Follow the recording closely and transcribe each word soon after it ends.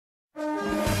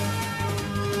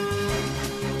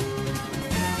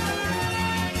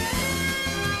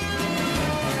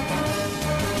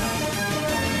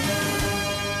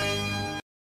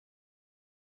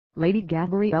Lady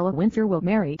Gabriella Windsor will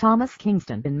marry Thomas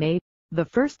Kingston in May, the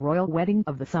first royal wedding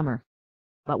of the summer.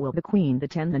 But will the Queen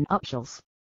attend the nuptials?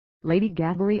 Lady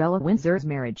Gabriella Windsor's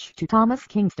marriage to Thomas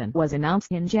Kingston was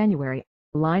announced in January,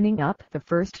 lining up the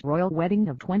first royal wedding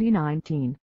of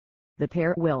 2019. The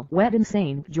pair will wed in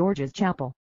St. George's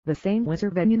Chapel, the same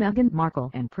Windsor venue Meghan Markle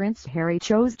and Prince Harry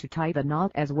chose to tie the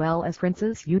knot, as well as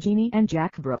Princess Eugenie and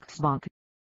Jack Brooksbank.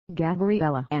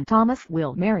 Gabriella and Thomas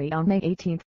will marry on May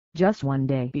 18, just one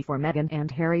day before Meghan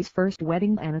and Harry's first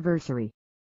wedding anniversary.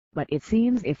 But it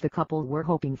seems if the couple were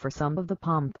hoping for some of the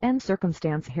pomp and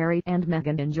circumstance Harry and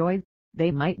Meghan enjoyed,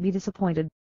 they might be disappointed.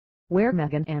 Where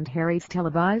Meghan and Harry's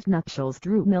televised nuptials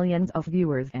drew millions of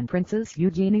viewers and Princess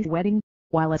Eugenie's wedding,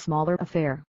 while a smaller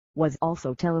affair, was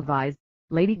also televised,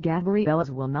 Lady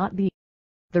Gabriella's will not be.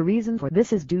 The reason for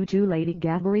this is due to Lady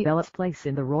Gabriella's place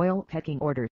in the royal pecking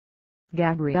order.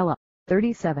 Gabriella,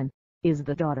 37, is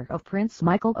the daughter of Prince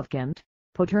Michael of Kent,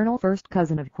 paternal first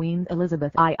cousin of Queen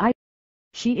Elizabeth II.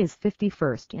 She is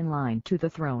 51st in line to the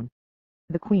throne.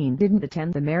 The Queen didn't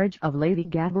attend the marriage of Lady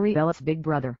Gabriella's big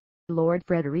brother, Lord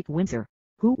Frederick Windsor,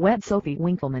 who wed Sophie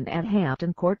Winkleman at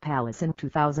Hampton Court Palace in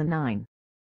 2009.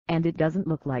 And it doesn't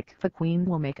look like the Queen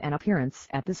will make an appearance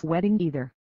at this wedding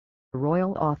either.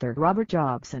 Royal author Robert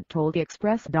Jobson told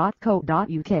Express.co.uk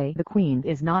the Queen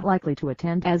is not likely to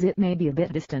attend as it may be a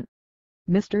bit distant.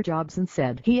 Mr. Jobson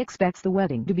said he expects the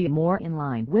wedding to be more in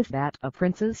line with that of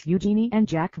Princess Eugenie and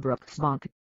Jack Brooksbank.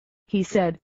 He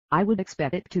said, "I would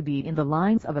expect it to be in the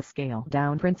lines of a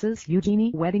scaled-down Princess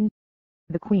Eugenie wedding.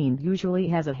 The Queen usually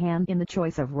has a hand in the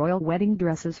choice of royal wedding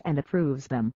dresses and approves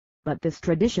them, but this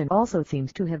tradition also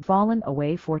seems to have fallen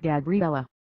away for Gabriella."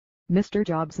 Mr.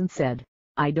 Jobson said,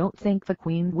 "I don't think the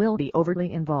Queen will be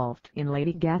overly involved in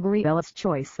Lady Gabriella's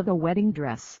choice of a wedding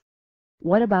dress."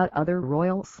 What about other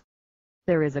royals?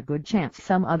 There is a good chance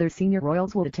some other senior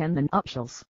royals will attend the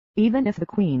nuptials, even if the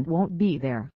Queen won't be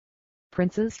there.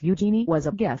 Princess Eugenie was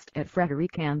a guest at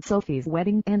Frederick and Sophie's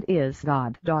wedding and is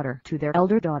goddaughter to their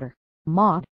elder daughter,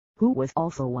 Maud, who was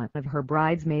also one of her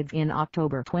bridesmaids in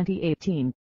October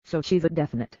 2018, so she's a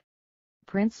definite.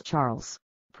 Prince Charles,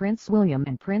 Prince William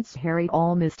and Prince Harry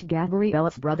all missed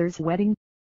Gabriella's brother's wedding.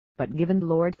 But given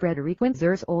Lord Frederick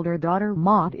Windsor's older daughter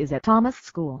Maud is at Thomas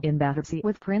School in Battersea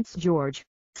with Prince George,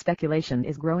 speculation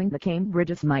is growing the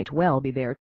Cambridges might well be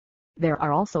there. There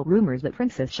are also rumors that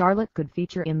Princess Charlotte could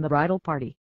feature in the bridal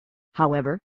party.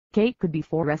 However, Kate could be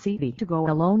forced to go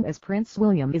alone as Prince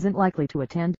William isn't likely to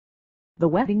attend. The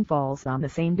wedding falls on the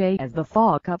same day as the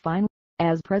FA Cup final.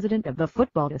 As president of the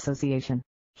Football Association,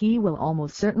 he will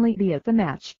almost certainly be at the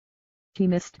match. He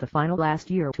missed the final last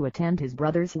year to attend his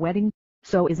brother's wedding,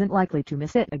 so isn't likely to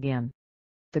miss it again.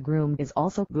 The groom is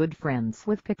also good friends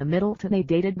with Pippa Middleton. They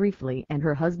dated briefly and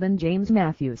her husband James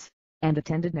Matthews, and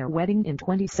attended their wedding in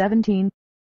 2017.